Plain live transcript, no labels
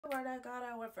got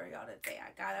a word for y'all today.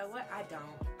 I got a what? I don't.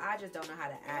 I just don't know how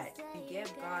to act. We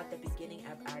give God the beginning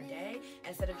of our day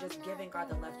instead of just giving God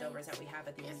the leftovers that we have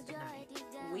at the end of the night.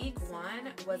 Week 1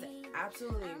 was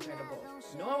absolutely incredible.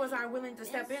 Nor was I willing to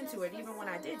step into it even when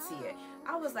I did see it.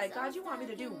 I was like, God, you want me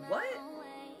to do what?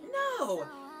 No.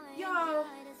 Y'all,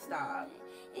 stop.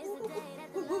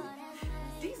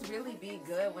 These really be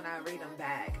good when I read them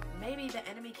back. Maybe the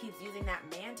enemy keeps using that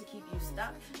man to keep you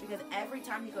stuck because every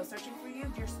time he goes searching for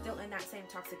you, you're still in that same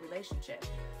toxic relationship.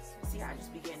 See, I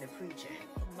just began to preaching.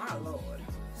 My Lord.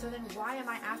 So then why am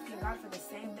I asking God for the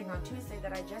same thing on Tuesday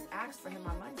that I just asked for him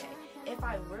on Monday? If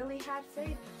I really had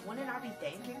faith, wouldn't I be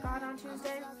thanking God on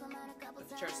Tuesday? Does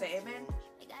the church say amen?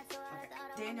 Okay.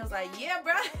 Daniel's like, yeah,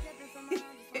 bro.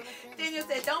 Daniel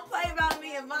said, don't play about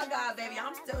me and my God, baby.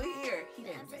 I'm still here. He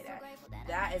didn't say that.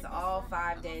 That is all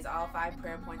 5 days, all 5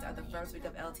 prayer points of the first week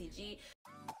of LTG.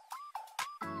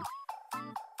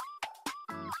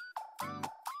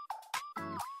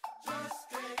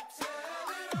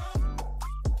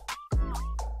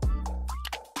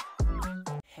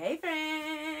 Hey,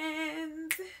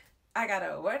 friends. I got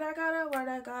a word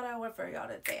for y'all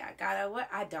today. I got a what?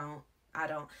 I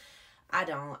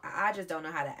just don't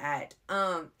know how to act.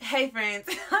 Hey friends,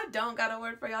 I don't got a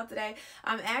word for y'all today.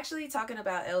 I'm actually talking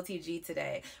about LTG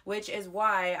today, which is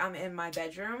why I'm in my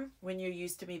bedroom when you're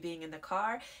used to me being in the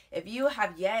car. If you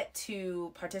have yet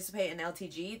to participate in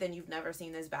LTG, then you've never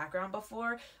seen this background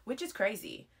before, which is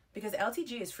crazy because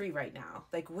LTG is free right now.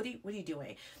 Like, what are you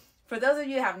doing? For those of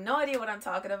you who have no idea what I'm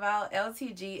talking about,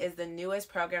 LTG is the newest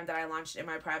program that I launched in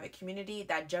my private community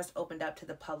that just opened up to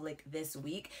the public this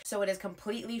week. So it is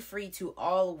completely free to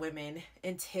all women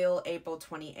until April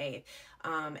 28th.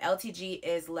 LTG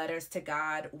is Letters to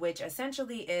God, which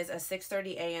essentially is a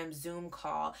 6:30 a.m. Zoom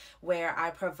call where I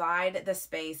provide the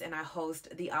space and I host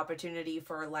the opportunity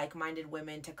for like-minded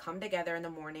women to come together in the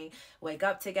morning, wake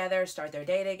up together, start their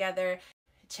day together,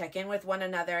 check in with one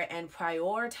another, and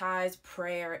prioritize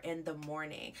prayer in the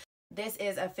morning. This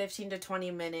is a 15 to 20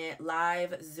 minute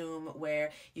live Zoom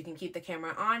where you can keep the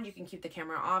camera on, you can keep the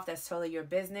camera off. That's totally your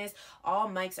business. All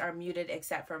mics are muted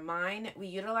except for mine. We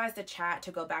utilize the chat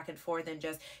to go back and forth and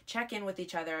just check in with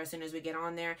each other as soon as we get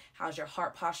on there. How's your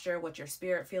heart posture? What's your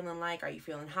spirit feeling like? Are you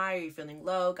feeling high? Are you feeling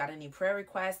low? Got any prayer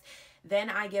requests? Then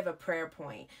I give a prayer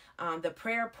point. The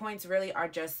prayer points really are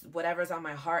just whatever's on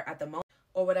my heart at the moment,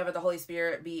 or whatever the Holy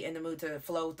Spirit be in the mood to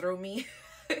flow through me,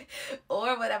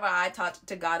 or whatever I talked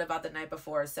to God about the night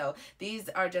before. So these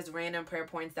are just random prayer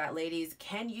points that ladies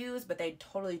can use, but they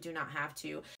totally do not have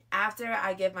to. After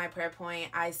I give my prayer point,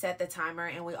 I set the timer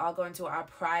and we all go into our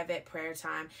private prayer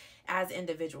time as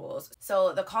individuals.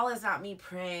 So the call is not me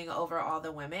praying over all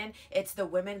the women. It's the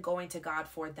women going to God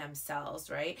for themselves,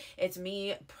 right? It's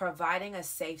me providing a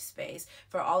safe space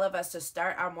for all of us to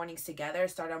start our mornings together,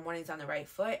 start our mornings on the right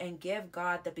foot, and give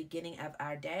God the beginning of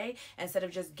our day instead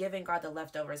of just giving God the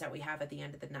leftovers that we have at the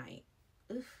end of the night.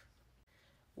 Oof.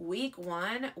 Week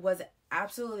 1 was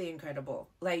absolutely incredible.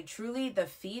 Like, truly, the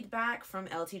feedback from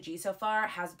LTG so far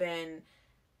has been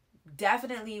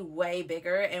definitely way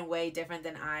bigger and way different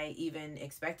than I even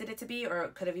expected it to be or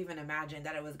could have even imagined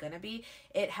that it was gonna be.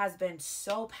 It has been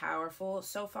so powerful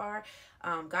so far.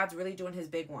 God's really doing his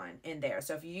big one in there.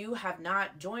 So if you have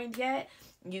not joined yet,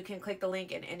 you can click the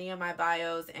link in any of my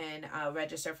bios and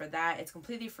register for that. It's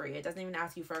completely free. It doesn't even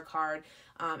ask you for a card.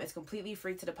 It's completely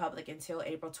free to the public until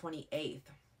April 28th.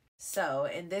 So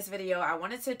in this video, I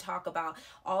wanted to talk about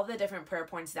all the different prayer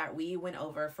points that we went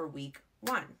over for week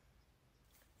 1.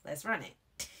 Let's run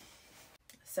it.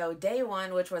 So day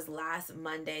 1, which was last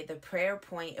Monday, the prayer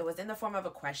point, it was in the form of a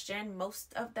question.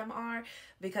 Most of them are,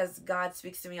 because God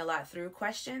speaks to me a lot through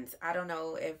questions. I don't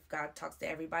know if God talks to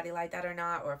everybody like that or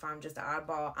not, or if I'm just an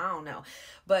oddball. I don't know.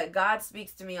 But God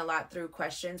speaks to me a lot through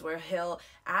questions where he'll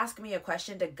ask me a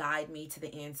question to guide me to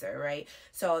the answer, right?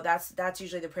 So that's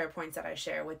usually the prayer points that I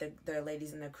share with the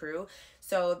ladies in the crew.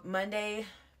 So Monday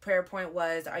prayer point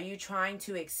was, are you trying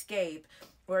to escape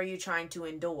or are you trying to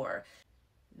endure?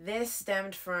 This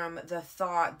stemmed from the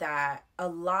thought that a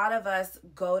lot of us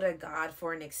go to God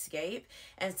for an escape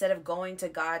instead of going to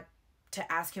God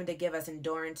to ask him to give us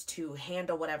endurance to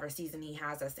handle whatever season he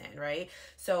has us in, right?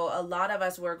 So a lot of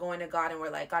us were going to God and we're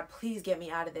like, God, please get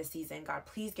me out of this season. God,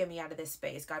 please get me out of this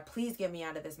space. God, please get me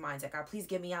out of this mindset. God, please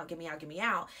get me out, get me out, get me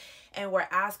out. And we're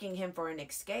asking him for an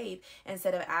escape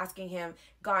instead of asking him,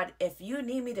 God, if you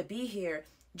need me to be here,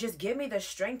 just give me the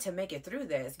strength to make it through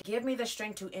this. Give me the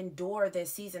strength to endure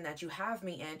this season that you have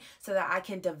me in so that I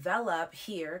can develop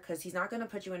here, because he's not going to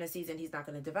put you in a season he's not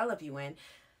going to develop you in.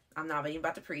 I'm not even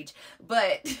about to preach,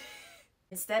 but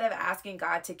Instead of asking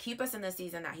God to keep us in the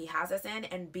season that he has us in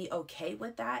and be okay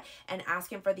with that and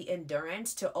ask him for the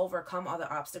endurance to overcome all the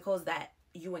obstacles that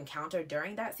you encounter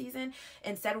during that season,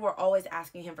 instead we're always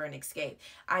asking him for an escape.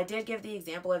 I did give the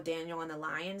example of Daniel in the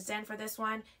lion's den for this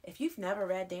one. If you've never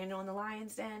read Daniel in the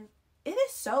lion's den, it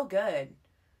is so good.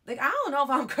 Like, I don't know if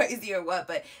I'm crazy or what,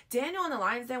 but Daniel in the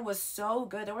lion's den was so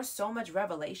good. There was so much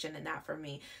revelation in that for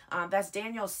me. That's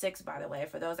Daniel 6, by the way.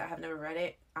 For those that have never read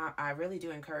it, I really do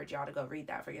encourage y'all to go read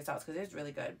that for yourselves because it's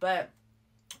really good. But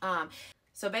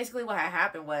so basically what had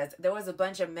happened was there was a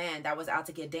bunch of men that was out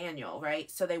to get Daniel,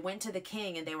 right? So they went to the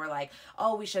king and they were like,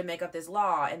 oh, we should make up this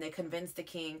law. And they convinced the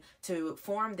king to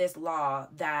form this law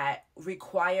that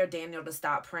required Daniel to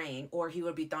stop praying or he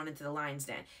would be thrown into the lion's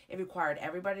den. It required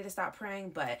everybody to stop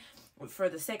praying, but for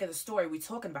the sake of the story, we're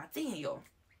talking about Daniel.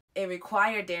 It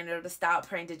required Daniel to stop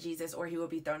praying to Jesus or he would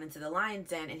be thrown into the lion's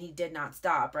den, and he did not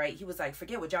stop, right? He was like,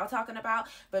 forget what y'all talking about,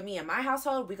 but me and my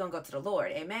household, we're going to go to the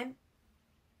Lord. Amen?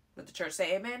 Let the church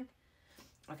say amen?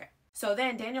 Okay. So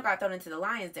then Daniel got thrown into the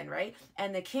lion's den, right?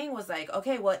 And the king was like,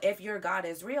 okay, well, if your God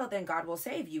is real, then God will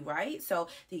save you, right? So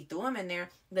he threw him in there.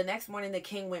 The next morning, the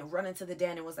king went running to the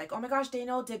den and was like, oh my gosh,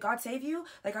 Daniel, did God save you?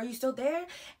 Like, are you still there?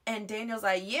 And Daniel's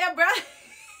like, yeah, bro.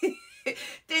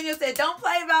 Daniel said, don't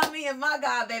play about me and my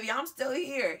God, baby. I'm still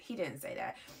here. He didn't say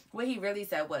that. What he really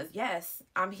said was, yes,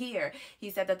 I'm here. He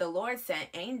said that the Lord sent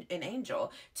an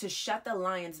angel to shut the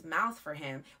lion's mouth for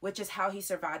him, which is how he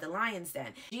survived the lion's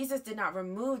den. Jesus did not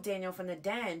remove Daniel from the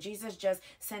den. Jesus just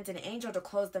sent an angel to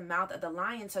close the mouth of the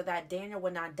lion so that Daniel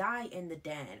would not die in the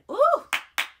den. Ooh,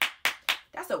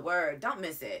 that's a word. Don't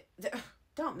miss it.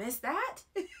 Don't miss that.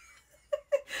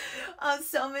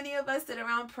 So many of us sit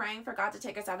around praying for God to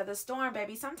take us out of the storm,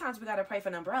 baby. Sometimes we got to pray for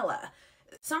an umbrella.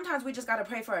 Sometimes we just got to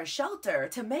pray for a shelter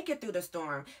to make it through the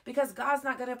storm, because God's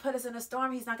not going to put us in a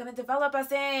storm he's not going to develop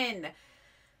us in.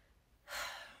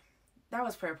 That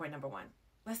was prayer point number 1.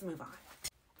 Let's move on.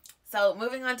 So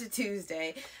moving on to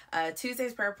Tuesday.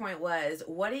 Tuesday's prayer point was,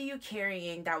 what are you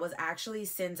carrying that was actually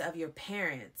sins of your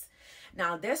parents?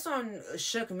 Now, this one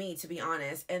shook me, to be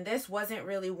honest, and this wasn't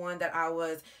really one that I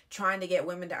was trying to get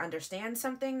women to understand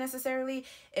something necessarily.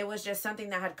 It was just something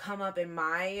that had come up in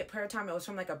my prayer time. It was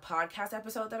from like a podcast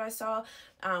episode that I saw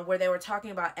where they were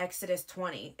talking about Exodus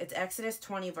 20. It's Exodus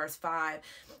 20 verse 5.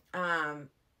 And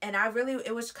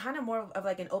it was kind of more of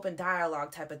like an open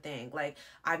dialogue type of thing. Like,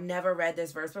 I've never read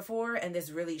this verse before, and this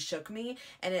really shook me,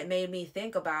 and it made me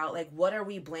think about, like, what are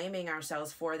we blaming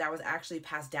ourselves for that was actually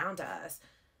passed down to us?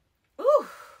 Ooh,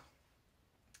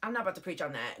 I'm not about to preach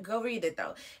on that. Go read it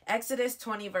though. Exodus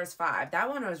 20 verse 5. That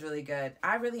one was really good.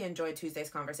 I really enjoyed Tuesday's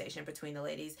conversation between the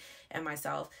ladies and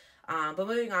myself. But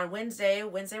moving on, Wednesday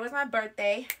was my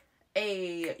birthday.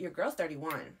 Hey, your girl's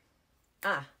 31.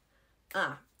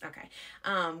 Okay.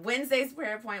 Wednesday's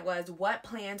prayer point was, what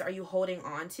plans are you holding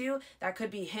on to that could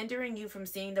be hindering you from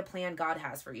seeing the plan God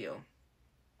has for you?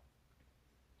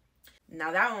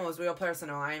 Now, that one was real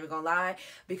personal, I ain't even gonna lie,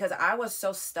 because I was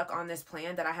so stuck on this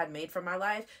plan that I had made for my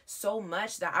life so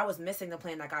much that I was missing the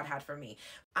plan that God had for me.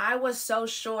 I was so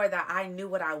sure that I knew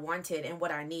what I wanted and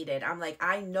what I needed. I'm like,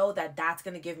 I know that that's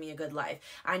going to give me a good life.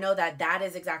 I know that that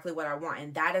is exactly what I want,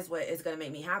 and that is what is going to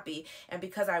make me happy. And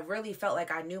because I really felt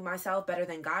like I knew myself better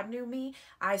than God knew me,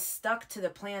 I stuck to the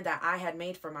plan that I had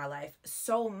made for my life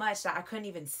so much that I couldn't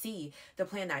even see the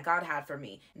plan that God had for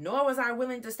me. Nor was I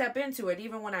willing to step into it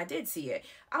even when I did see it.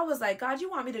 I was like, God, you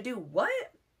want me to do what?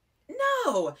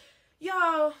 No.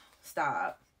 Y'all,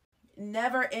 stop.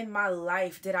 Never in my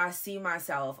life did I see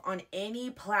myself on any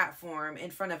platform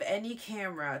in front of any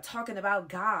camera talking about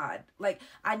God. Like,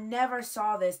 I never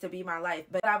saw this to be my life,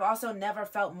 but I've also never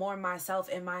felt more myself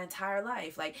in my entire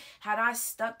life. Like, had I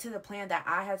stuck to the plan that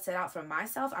I had set out for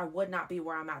myself, I would not be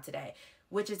where I'm at today,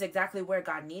 which is exactly where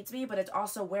God needs me, but it's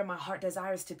also where my heart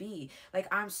desires to be. Like,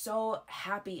 I'm so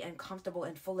happy and comfortable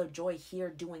and full of joy here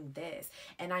doing this.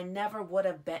 And I never would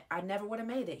have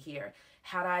made it here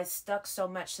had I stuck so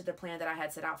much to the plan that I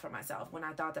had set out for myself when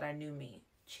I thought that I knew me.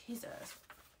 Jesus.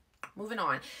 Moving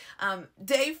on.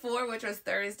 Day 4, which was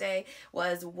Thursday,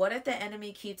 was, what if the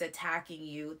enemy keeps attacking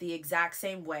you the exact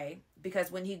same way?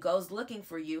 Because when he goes looking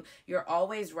for you, you're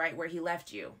always right where he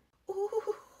left you.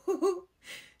 Ooh.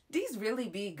 These really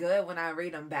be good when I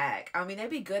read them back. I mean, they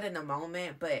be good in the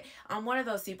moment, but I'm one of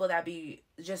those people that be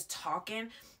just talking,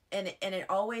 and it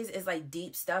always is like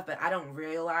deep stuff, but I don't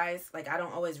realize, like, I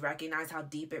don't always recognize how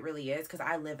deep it really is because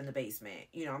I live in the basement.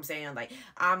 You know what I'm saying? Like,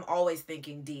 I'm always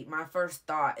thinking deep. My first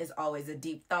thought is always a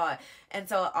deep thought. And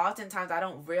so oftentimes I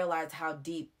don't realize how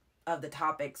deep of the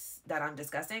topics that I'm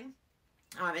discussing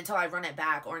until I run it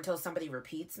back or until somebody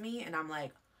repeats me and I'm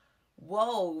like,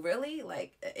 whoa, really?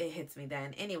 Like, it hits me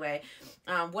then. Anyway,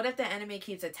 what if the enemy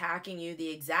keeps attacking you the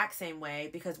exact same way?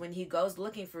 Because when he goes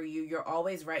looking for you, you're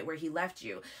always right where he left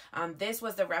you. This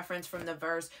was the reference from the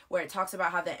verse where it talks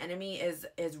about how the enemy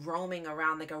is roaming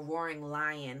around like a roaring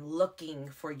lion looking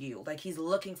for you. Like he's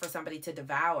looking for somebody to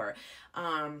devour.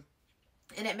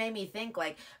 And it made me think,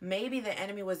 like, maybe the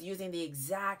enemy was using the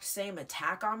exact same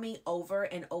attack on me over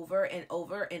and over and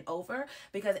over and over,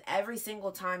 because every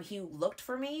single time he looked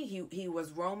for me, he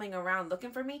was roaming around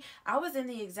looking for me. I was in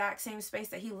the exact same space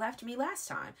that he left me last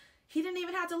time. He didn't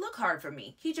even have to look hard for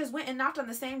me. He just went and knocked on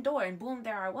the same door and boom,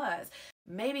 there I was.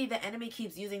 Maybe the enemy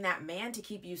keeps using that man to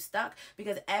keep you stuck,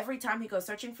 because every time he goes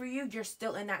searching for you, you're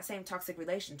still in that same toxic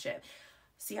relationship.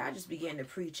 See, I just began to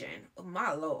preaching. Oh,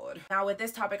 my Lord. Now, with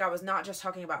this topic, I was not just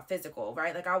talking about physical,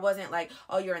 right? Like, I wasn't like,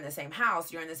 oh, you're in the same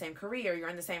house, you're in the same career, you're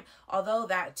in the same... Although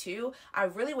that, too, I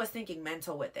really was thinking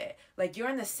mental with it. Like, you're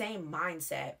in the same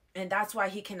mindset. And that's why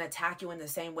he can attack you in the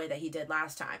same way that he did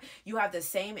last time. You have the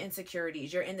same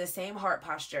insecurities. You're in the same heart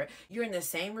posture. You're in the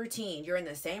same routine. You're in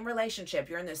the same relationship.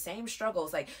 You're in the same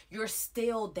struggles. Like, you're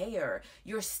still there.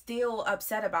 You're still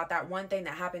upset about that one thing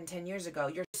that happened 10 years ago.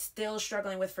 You're still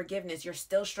struggling with forgiveness. You're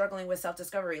still struggling with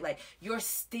self-discovery. Like, you're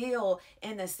still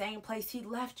in the same place he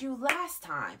left you last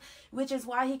time, which is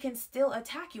why he can still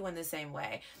attack you in the same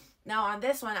way. Now, on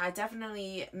this one, I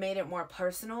definitely made it more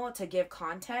personal to give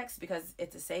context because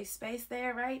it's a safe space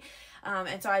there, right?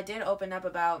 And so I did open up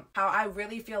about how I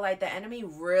really feel like the enemy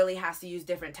really has to use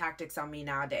different tactics on me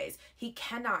nowadays. He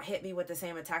cannot hit me with the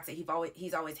same attacks that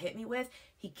he's always hit me with.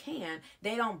 He can.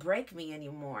 They don't break me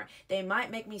anymore. They might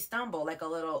make me stumble, like a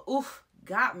little, oof,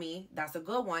 got me. That's a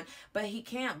good one. But he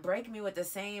can't break me with the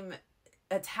same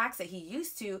attacks that he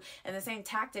used to and the same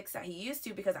tactics that he used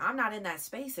to, because I'm not in that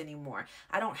space anymore.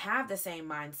 I don't have the same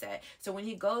mindset. So when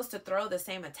he goes to throw the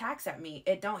same attacks at me,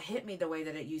 it don't hit me the way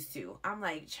that it used to. I'm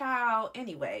like, child,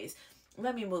 anyways,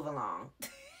 let me move along.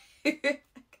 The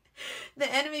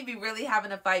enemy be really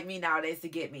having to fight me nowadays to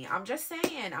get me. I'm just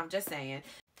saying.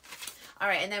 All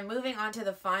right, and then moving on to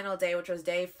the final day, which was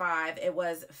day 5, it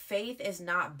was faith is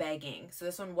not begging. So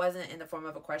this one wasn't in the form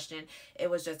of a question. It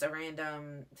was just a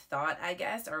random thought, I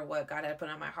guess, or what God had put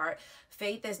on my heart.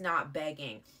 Faith is not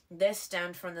begging. This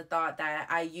stemmed from the thought that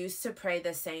I used to pray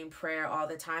the same prayer all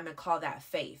the time and call that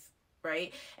faith,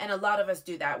 right? And a lot of us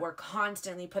do that. We're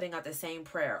constantly putting out the same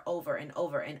prayer over and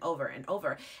over and over and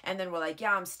over. And then we're like,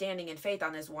 yeah, I'm standing in faith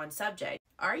on this one subject.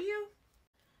 Are you?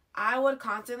 I would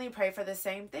constantly pray for the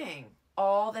same thing.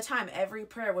 All the time. Every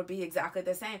prayer would be exactly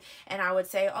the same. And I would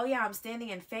say, oh yeah, I'm standing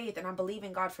in faith and I'm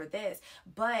believing God for this.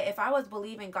 But if I was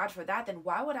believing God for that, then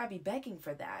why would I be begging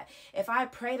for that? If I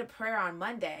prayed a prayer on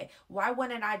Monday, why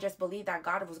wouldn't I just believe that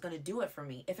God was going to do it for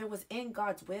me? If it was in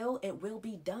God's will, it will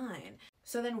be done.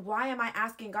 So then why am I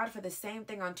asking God for the same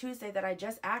thing on Tuesday that I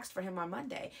just asked for him on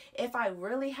Monday? If I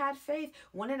really had faith,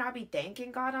 wouldn't I be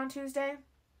thanking God on Tuesday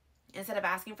instead of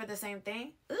asking for the same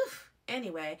thing? Oof.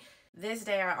 Anyway, this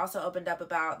day I also opened up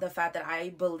about the fact that I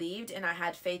believed and I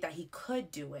had faith that he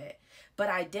could do it, but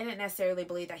I didn't necessarily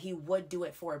believe that he would do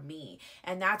it for me.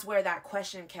 And that's where that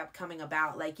question kept coming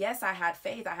about. Like, yes, I had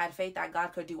faith. I had faith that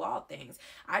God could do all things.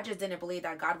 I just didn't believe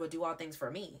that God would do all things for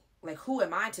me. Like, who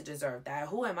am I to deserve that?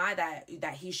 Who am I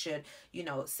that he should,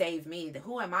 save me?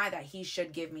 Who am I that he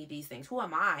should give me these things? Who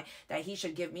am I that he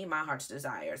should give me my heart's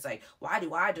desires? Like, why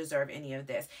do I deserve any of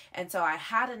this? And so I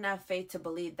had enough faith to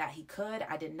believe that he could.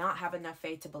 I did not have enough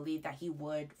faith to believe that he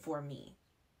would for me.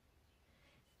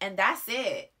 And that's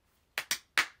it.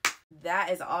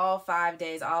 That is all 5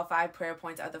 days, all 5 prayer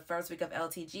points of the first week of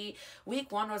LTG.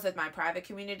 Week 1 was with my private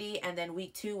community, and then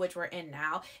week 2, which we're in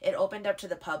now, it opened up to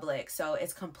the public. So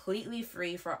it's completely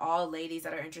free for all ladies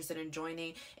that are interested in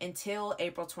joining until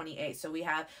April 28th. So we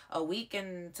have a week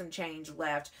and some change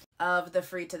left of the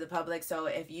free to the public. So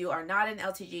if you are not in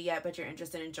LTG yet, but you're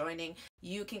interested in joining,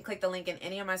 you can click the link in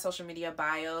any of my social media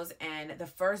bios, and the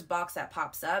first box that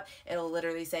pops up, it'll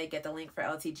literally say get the link for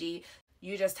LTG.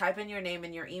 You just type in your name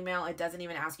and your email. It doesn't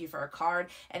even ask you for a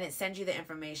card, and it sends you the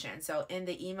information. So in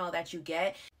the email that you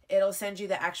get, it'll send you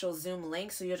the actual Zoom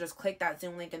link. So you'll just click that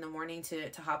Zoom link in the morning to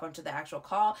hop onto the actual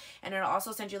call. And it'll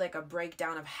also send you like a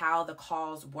breakdown of how the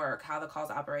calls work, how the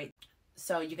calls operate.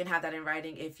 So you can have that in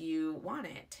writing if you want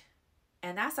it.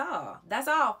 And that's all. That's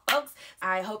all, folks.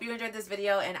 I hope you enjoyed this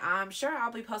video, and I'm sure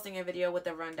I'll be posting a video with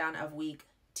the rundown of week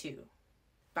 2.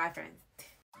 Bye, friends.